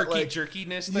 like that herky like,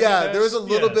 jerkiness. That yeah, it has. there was a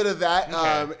little Yeah. bit of that,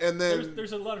 Okay. and then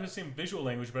There's a lot of the same visual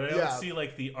language, but I don't Yeah. see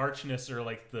like the archness or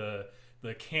like the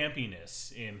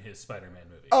campiness in his Spider-Man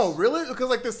movies. oh really? Because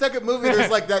like the second movie,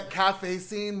 there's like that cafe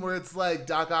scene where it's like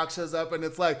Doc Ock shows up and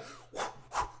it's like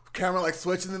camera like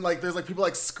switch, and then like there's like people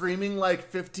like screaming like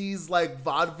 50s like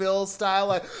vaudeville style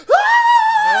like.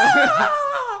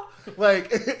 Like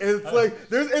it's like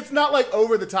it's not like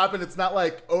over the top, and it's not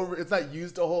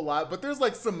used a whole lot, but there's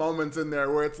like some moments in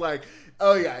there where it's like,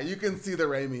 oh yeah, you can see the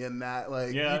Raimi in that,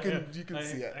 like yeah, you can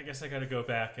see it. I guess I got to go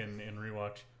back and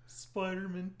rewatch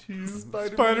Spider-Man 2.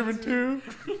 Spider-Man 2.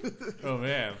 Oh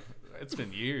man, it's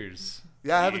been years.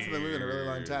 Yeah, I haven't seen the movie in a really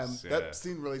long time. Years, yeah. That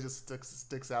scene really just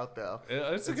sticks out though.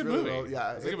 It's a good really movie. well-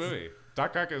 yeah, it's a good movie.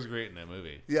 Doc Ock is great in that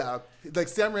movie. Yeah, like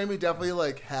Sam Raimi definitely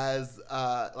like has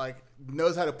like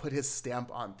knows how to put his stamp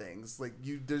on things. Like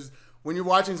when you're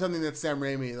watching something that's Sam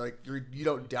Raimi, like you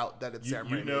don't doubt that it's Sam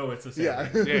You Raimi. know it's a Sam Yeah.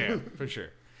 Raimi. Yeah, for sure.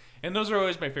 And those are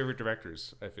always my favorite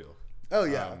directors, I feel. Oh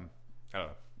yeah. I don't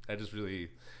know.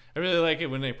 I really like it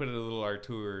when they put a little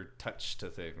Artur touch to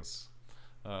things.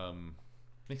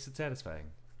 Makes it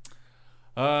satisfying.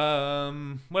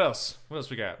 What else? What else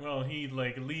we got? Well, he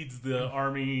like leads the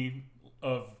army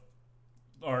of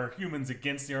our humans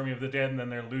against the army of the dead, and then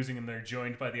they're losing, and they're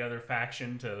joined by the other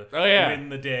faction to win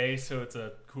the day. So it's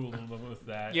a cool little moment with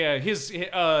that. Yeah, his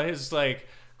like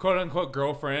quote unquote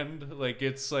girlfriend like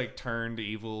gets like turned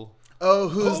evil. Oh,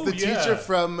 who's Oh, the yeah. teacher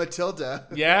from Matilda?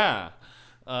 Yeah.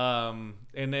 And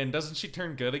then doesn't she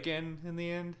turn good again in the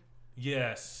end?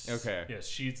 Yes. Okay. Yes,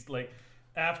 she's like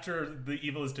after the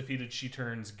evil is defeated, she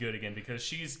turns good again because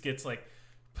she gets like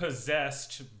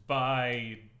possessed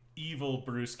by evil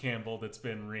Bruce Campbell that's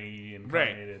been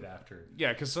reincarnated after.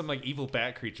 Yeah, because some like evil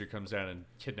bat creature comes down and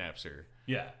kidnaps her.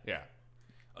 Yeah. Yeah.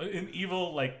 An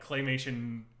evil like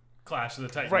claymation Clash of the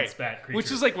Titans Right, bat creature,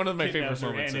 which is like one of my kidnaps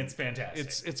favorite her, moments, and it's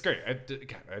fantastic. It's great.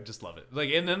 I just love it.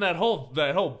 Like, and then that whole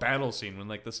battle scene when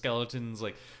like the skeletons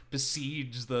like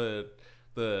besiege the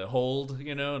hold,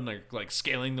 and like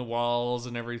scaling the walls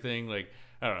and everything. Like,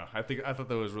 I don't know. I thought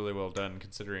that was really well done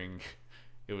considering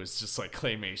it was just like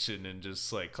claymation and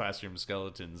just like classroom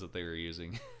skeletons that they were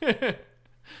using.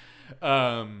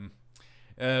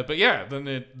 But yeah,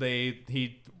 then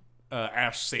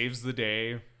Ash saves the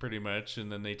day pretty much,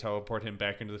 and then they teleport him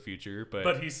back into the future.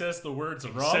 But he says the words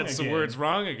he wrong says again. the words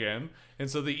wrong again, and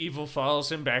so the evil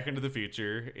follows him back into the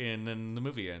future, and then the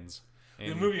movie ends. The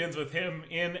And movie ends with him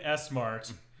in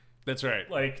S-Mart, that's right.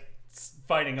 like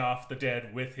fighting off the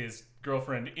dead with his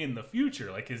girlfriend in the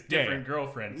future, like his different Yeah.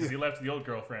 girlfriend, because he left the old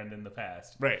girlfriend in the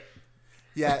past. Right.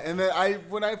 Yeah, and then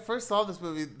when I first saw this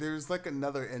movie, there's like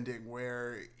another ending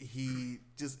where he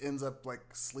just ends up like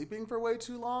sleeping for way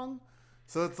too long.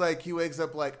 So it's like he wakes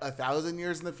up like 1,000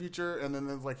 years in the future, and then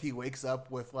it's like he wakes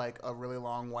up with like a really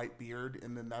long white beard,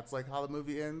 and then that's like how the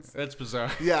movie ends. That's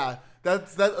bizarre. Yeah,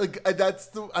 that's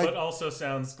the. But also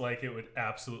sounds like it would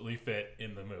absolutely fit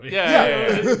in the movie. Yeah.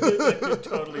 It could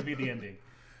totally be the ending.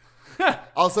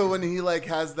 Also, when he like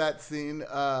has that scene,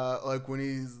 like when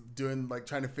he's doing like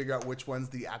trying to figure out which one's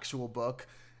the actual book,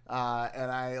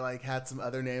 and I like had some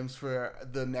other names for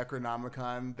the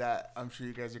Necronomicon that I'm sure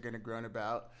you guys are gonna groan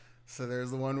about. So there's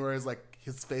the one where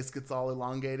his face gets all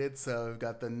elongated, so we've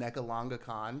got the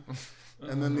Necalongacon,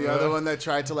 and then the other one that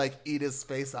tried to like eat his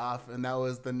face off, and that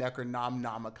was the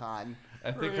Necronomnomicon.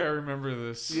 I think I remember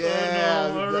this. Yeah,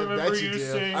 I remember bet you you do.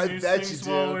 saying I these bet you things do.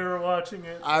 while we were watching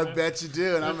it. I bet you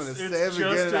do, and I'm gonna It's say them just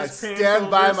again, and I as stand painful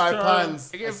by this my time.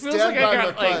 puns. It I feels stand like by I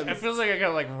got my like puns. it feels like I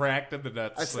got like racked in the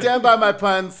nuts. I stand by my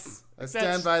puns. I stand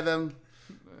That's- by them.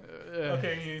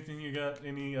 Okay, you got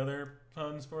any other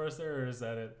puns for us there, or is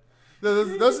that it?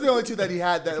 Those are the only two that he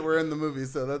had that were in the movie,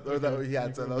 so that he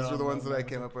had. So those were the ones that I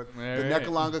came up with: the Alright.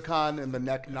 Necalongacon and the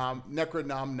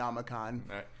Necronomnomicon.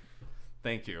 Alright.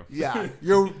 Thank you. Yeah,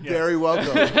 you're very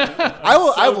welcome. I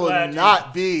will glad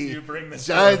not be you bring this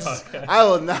to our judged. podcast. I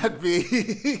will not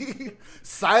be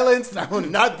silenced. I will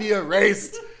not be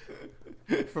erased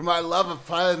for my love of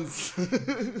puns.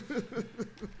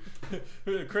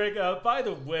 Craig, by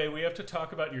the way, we have to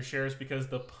talk about your shares because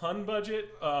the pun budget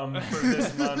for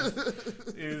this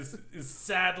month is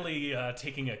sadly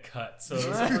taking a cut. So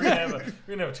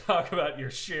we're gonna talk about your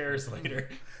shares later.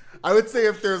 I would say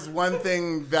if there's one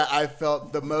thing that I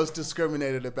felt the most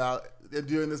discriminated about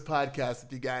doing this podcast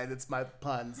with you guys, it's my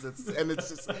puns.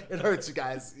 It hurts you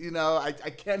guys. You know, I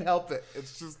can't help it.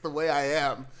 It's just the way I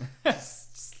am.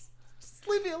 Just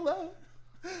leave me alone.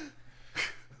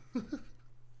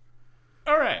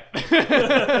 All right.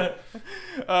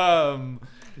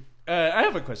 I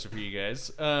have a question for you guys.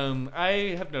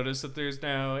 I have noticed that there's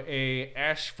now a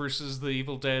Ash versus the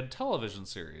Evil Dead television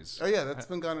series. Oh yeah, that's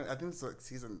been going. I think it's like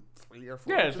season 3 or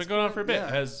 4. Yeah, it's been going on for a bit. Yeah.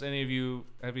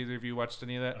 Have either of you watched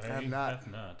any of that? have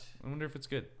not. I wonder if it's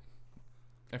good.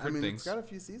 I've I heard mean, things. it's got a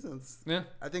few seasons. Yeah,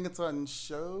 I think it's on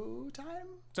Showtime.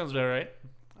 sounds about right.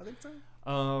 I think so.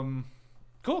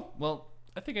 Cool. Well,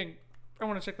 I think I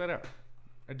want to check that out.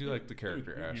 I do like the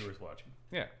character It'd Ash. be worth watching.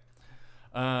 Yeah.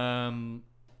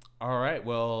 All right.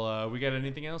 Well, we got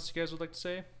anything else you guys would like to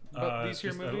say about these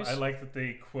here Just, movies? I like that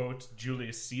they quote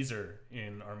Julius Caesar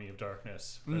in Army of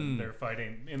Darkness. When they're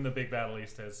fighting in the big battle. He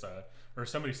says, or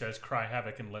somebody says, "Cry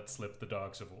havoc and let slip the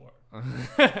dogs of war."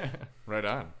 Right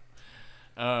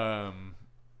on.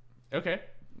 Okay.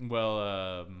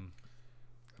 Well,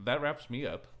 that wraps me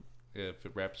up. If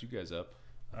it wraps you guys up,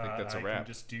 I think that's a I wrap. can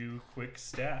just do quick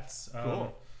stats.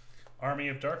 Cool. Army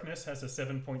of Darkness has a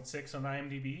 7.6 on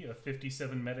IMDb, a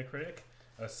 57 Metacritic,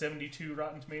 a 72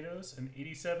 Rotten Tomatoes, and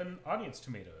 87 Audience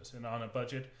Tomatoes. And on a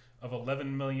budget of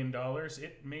 $11 million,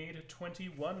 it made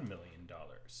 $21 million.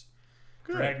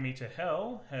 Good. Drag Me to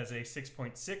Hell has a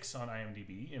 6.6 on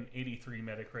IMDb, an 83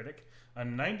 Metacritic, a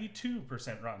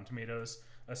 92% Rotten Tomatoes,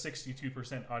 a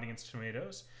 62% Audience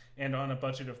Tomatoes, and on a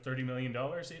budget of $30 million,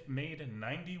 it made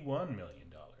 $91 million.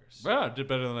 Wow, it did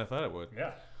better than I thought it would.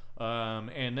 Yeah.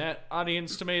 And that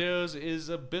Audience Tomatoes is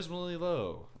abysmally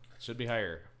low. Should be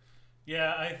higher.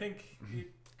 Yeah, I think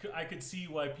I could see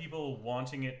why people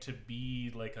wanting it to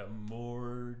be like a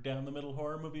more down the middle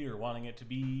horror movie or wanting it to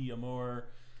be a more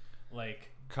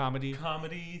like Comedy.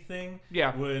 thing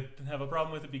Yeah. would have a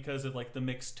problem with it because of like the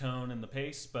mixed tone and the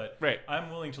pace, but Right. I'm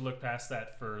willing to look past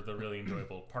that for the really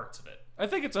enjoyable parts of it. I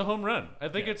think it's a home run. I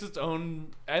think Yeah. it's its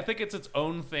own. I think it's its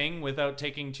own thing without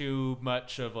taking too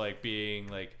much of like being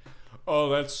like, oh,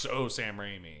 that's so Sam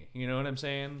Raimi. You know what I'm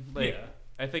saying? Like, Yeah.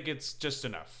 I think it's just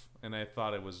enough, and I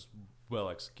thought it was well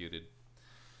executed.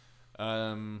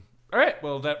 All right.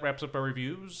 Well, that wraps up our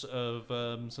reviews of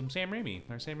some Sam Raimi,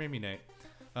 our Sam Raimi night.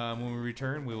 When we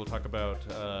return, we will talk about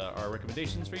our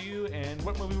recommendations for you and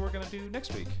what movie we're going to do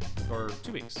next week or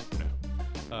 2 weeks from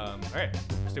now. All right.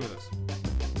 Stay with us.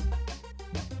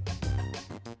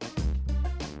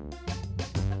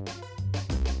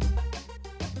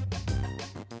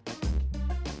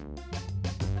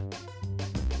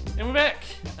 And we're back.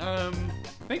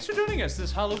 Thanks for joining us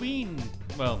this Halloween.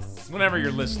 Well, whenever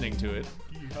you're listening to it.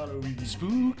 Halloween.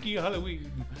 Spooky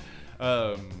Halloween.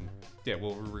 Yeah,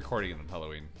 well, we're recording it on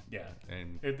Halloween. Yeah.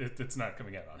 And It's not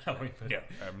coming out on Halloween. But yeah,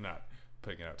 I'm not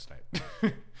putting it out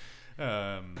tonight.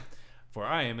 For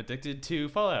I am addicted to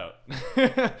Fallout.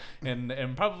 and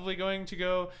am probably going to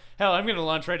go... Hell, I'm going to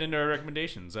launch right into our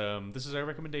recommendations. This is our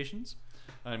recommendations.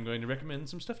 I'm going to recommend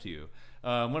some stuff to you.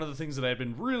 One of the things that I've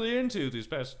been really into these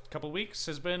past couple weeks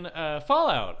has been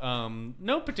Fallout.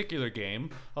 No particular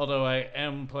game, although I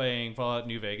am playing Fallout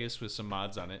New Vegas with some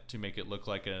mods on it to make it look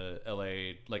like a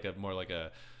LA, like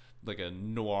a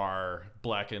noir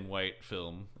black and white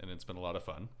film, and it's been a lot of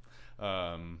fun.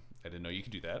 I didn't know you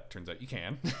could do that. Turns out you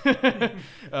can.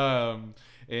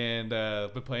 And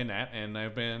I've been playing that, and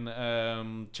I've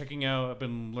been checking out. I've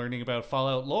been learning about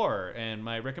Fallout lore, and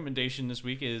my recommendation this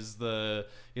week is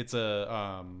it's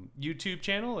a YouTube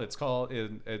channel. It's called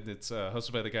it's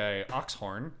hosted by the guy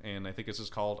Oxhorn, and I think it's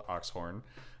just called Oxhorn.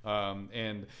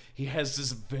 And he has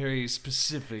this very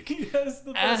specific He has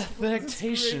the best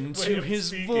affectation this great way to of his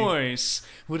speaking. voice,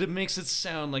 what it makes it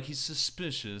sound like he's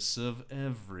suspicious of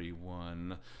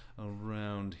everyone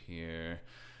around here.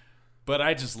 But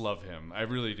I just love him. I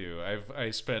really do.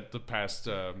 I spent the past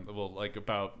about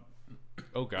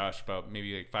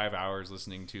maybe like 5 hours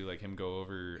listening to like him go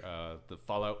over the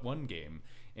Fallout 1 game.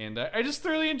 And I just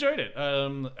thoroughly enjoyed it.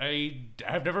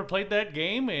 I've never played that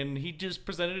game, and he just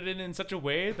presented it in such a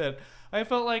way that I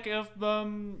felt like if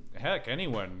heck,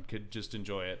 anyone could just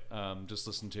enjoy it. Just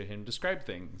listen to him describe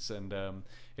things, and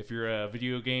if you're a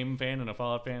video game fan and a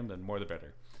Fallout fan, then more the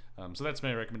better. So that's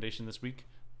my recommendation this week,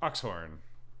 Oxhorn.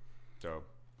 So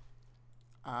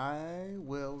I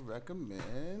will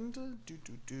recommend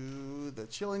The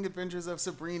Chilling Adventures of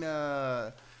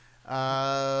Sabrina.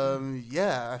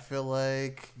 Yeah, I feel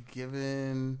like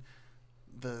given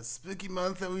the spooky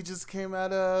month that we just came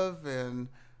out of, and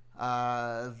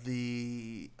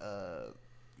the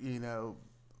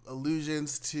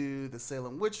allusions to the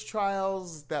Salem witch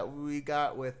trials that we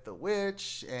got with the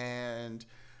witch, and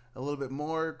a little bit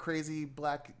more crazy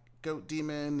black goat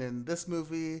demon in this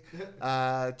movie.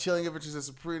 Chilling Adventures of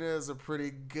Sabrina is a pretty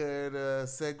good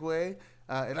segue.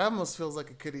 It almost feels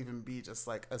like it could even be just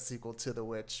like a sequel to The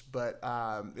Witch, but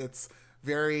it's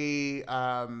very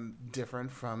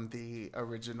different from the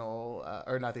original,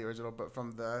 or not the original, but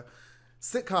from the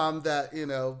sitcom that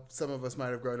some of us might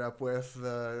have grown up with,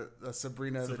 the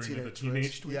Sabrina the Teenage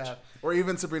Witch. Yeah, or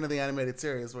even Sabrina the Animated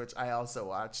Series, which I also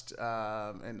watched,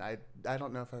 and I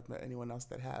don't know if I've met anyone else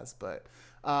that has, but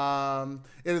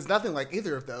it is nothing like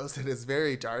either of those. It is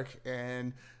very dark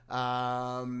and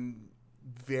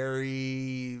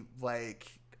very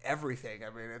like everything.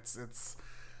 I mean, it's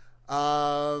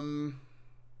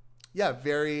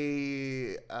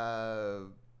very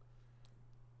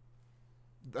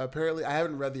apparently I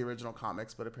haven't read the original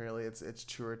comics, but apparently it's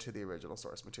truer to the original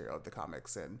source material of the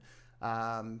comics, and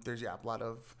there's a lot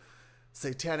of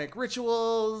satanic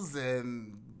rituals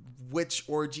and witch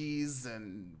orgies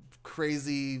and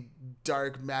crazy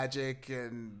dark magic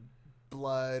and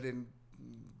blood, and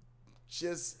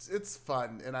just it's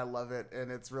fun, and I love it,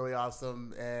 and it's really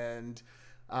awesome, and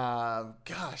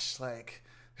gosh, like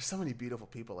there's so many beautiful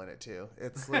people in it too.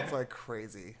 It's like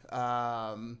crazy.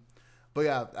 But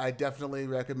yeah, I definitely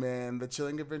recommend The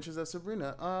Chilling Adventures of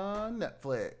Sabrina on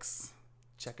Netflix.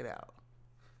 Check it out.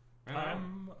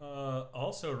 I'm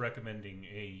also recommending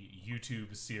a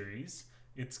YouTube series.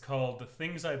 It's called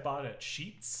Things I Bought at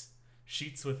Sheetz.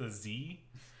 Sheetz with a Z.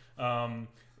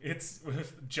 It's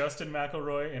with Justin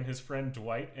McElroy and his friend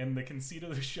Dwight, and the conceit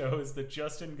of the show is that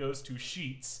Justin goes to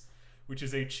Sheetz, which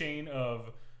is a chain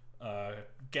of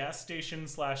gas station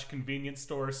 / convenience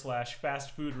store /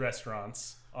 fast food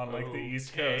restaurants on like the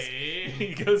East Coast.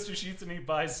 He goes to Sheetz and he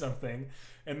buys something,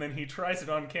 and then he tries it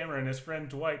on camera, and his friend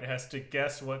Dwight has to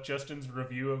guess what Justin's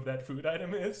review of that food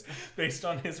item is based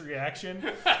on his reaction.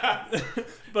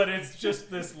 But it's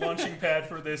just this launching pad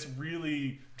for this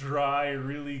really dry,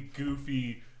 really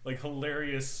goofy, like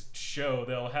hilarious show.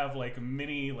 They'll have like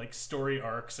mini like story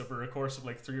arcs over a course of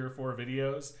like 3 or 4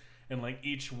 videos, and like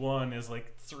each one is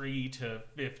like 3 to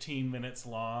 15 minutes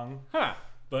long.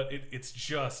 But it's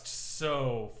just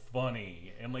so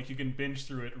funny, and like you can binge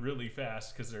through it really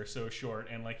fast because they're so short,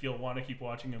 and like you'll want to keep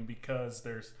watching them because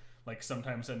there's like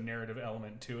sometimes a narrative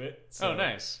element to it. So,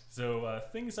 nice. So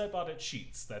Things I Bought at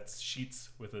Sheetz. That's Sheetz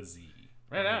with a Z.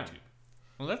 Right on. YouTube.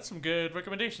 Well, that's some good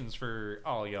recommendations for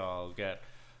all y'all. We got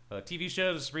a TV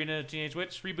show, The Sabrina Teenage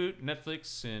Witch reboot,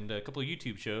 Netflix, and a couple of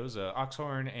YouTube shows,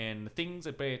 Oxhorn and Things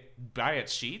I Buy at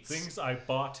Sheetz. Things I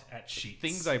Bought at Sheetz.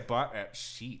 Things I Bought at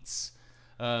Sheetz.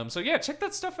 So yeah, check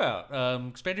that stuff out.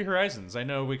 Expand your horizons. I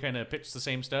know we kind of pitch the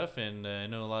same stuff, and I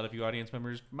know a lot of you audience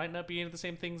members might not be into the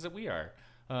same things that we are.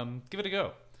 Give it a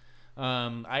go.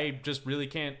 I just really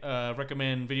can't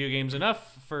recommend video games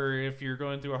enough for if you're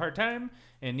going through a hard time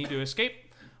and need to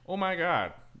escape. Oh my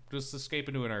god, just escape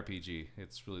into an RPG.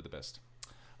 It's really the best.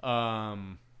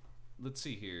 Let's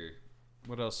see here.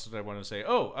 What else did I want to say?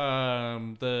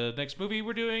 The next movie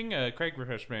we're doing, Craig,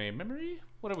 refresh my memory.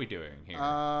 What are we doing here?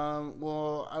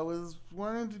 Well, I was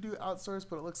wanting to do Outsource,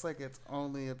 but it looks like it's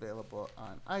only available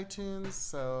on iTunes,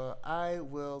 so I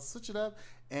will switch it up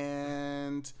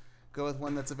and go with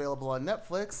one that's available on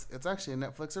Netflix. It's actually a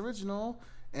Netflix original,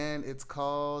 and it's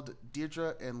called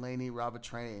Deirdre and Lainey Rob a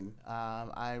Train.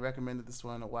 I recommended this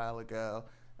one a while ago,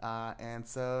 and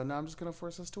so now I'm just going to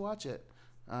force us to watch it.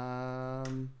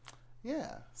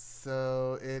 Yeah,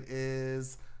 so it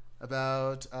is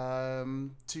about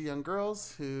 2 young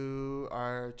girls who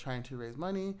are trying to raise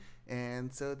money,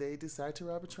 and so they decide to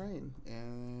rob a train.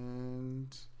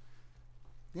 And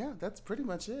yeah, that's pretty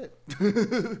much it.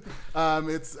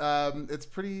 It's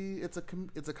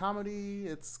a comedy.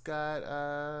 It's got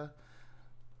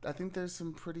I think there's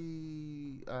some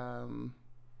pretty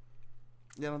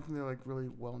I don't think they're like really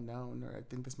well known, or I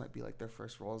think this might be like their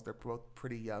first roles. They're both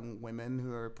pretty young women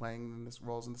who are playing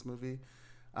roles in this movie.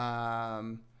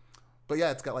 But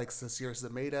yeah, it's got like Cecilia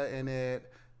Zameda in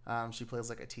it. She plays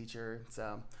like a teacher.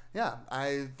 So yeah,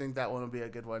 I think that one will be a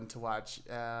good one to watch.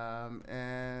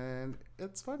 And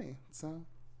it's funny. So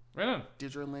Right on.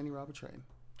 Deirdre and Laney rob a train.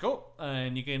 Cool.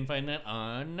 And you can find that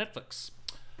on Netflix.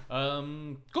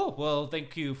 Cool. Well,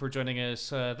 thank you for joining us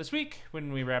this week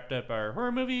when we wrapped up our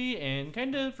horror movie and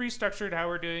kind of restructured how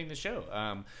we're doing the show.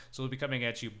 So we'll be coming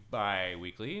at you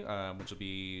bi-weekly, which will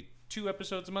be 2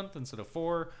 episodes a month instead of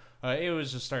 4. It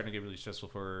was just starting to get really stressful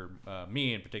for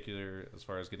me in particular as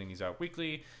far as getting these out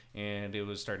weekly, and it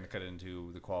was starting to cut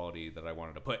into the quality that I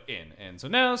wanted to put in. And so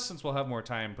now, since we'll have more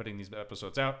time putting these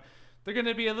episodes out, they're going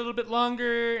to be a little bit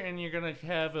longer, and you're going to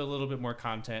have a little bit more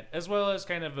content, as well as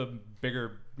kind of a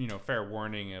bigger, fair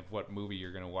warning of what movie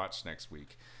you're going to watch next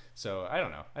week. So, I don't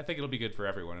know. I think it'll be good for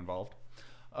everyone involved.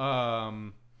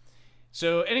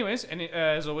 So, anyways, and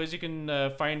as always, you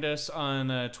can find us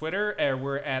on Twitter.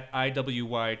 We're at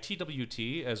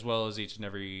IWYTWT, as well as each and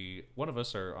every one of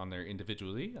us are on there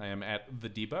individually. I am at The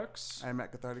Debucks. I'm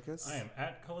at Catharticus. I am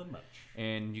at Cullen Munch.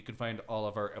 And you can find all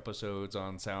of our episodes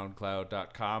on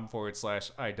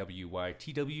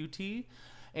soundcloud.com/IWYTWT.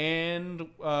 And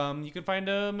you can find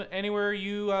them anywhere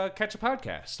you catch a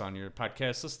podcast on your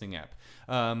podcast listening app.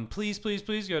 Please go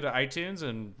to iTunes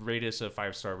and rate us a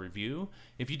 5-star review.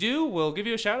 If you do, we'll give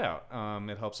you a shout out.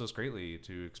 It helps us greatly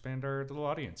to expand our little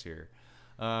audience here.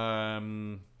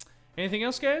 Anything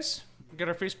else, guys? We got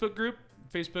our Facebook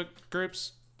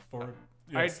groups.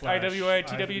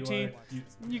 IWITWT.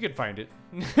 You can find it.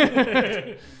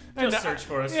 Just search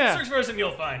for us. Yeah. Search for us and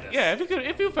you'll find us. Yeah,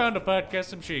 if you found a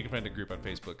podcast, I'm sure you can find a group on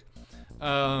Facebook.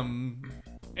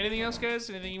 Anything else, guys?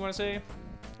 Anything you want to say?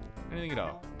 Anything at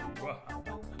all?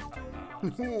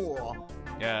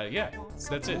 Yeah.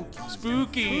 That's it.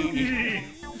 Spooky.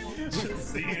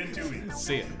 See you in 2 weeks.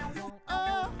 See ya.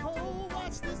 Oh,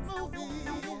 watch this movie.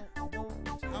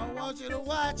 I want you to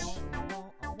watch.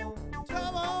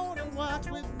 Come on and watch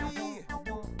with me.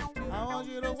 I want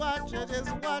you to watch.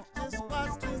 Just watch this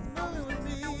movie with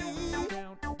me.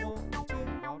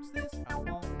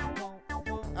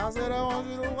 I said I want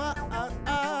you to watch.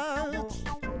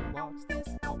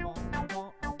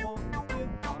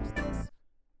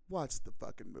 Watch the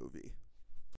fucking movie.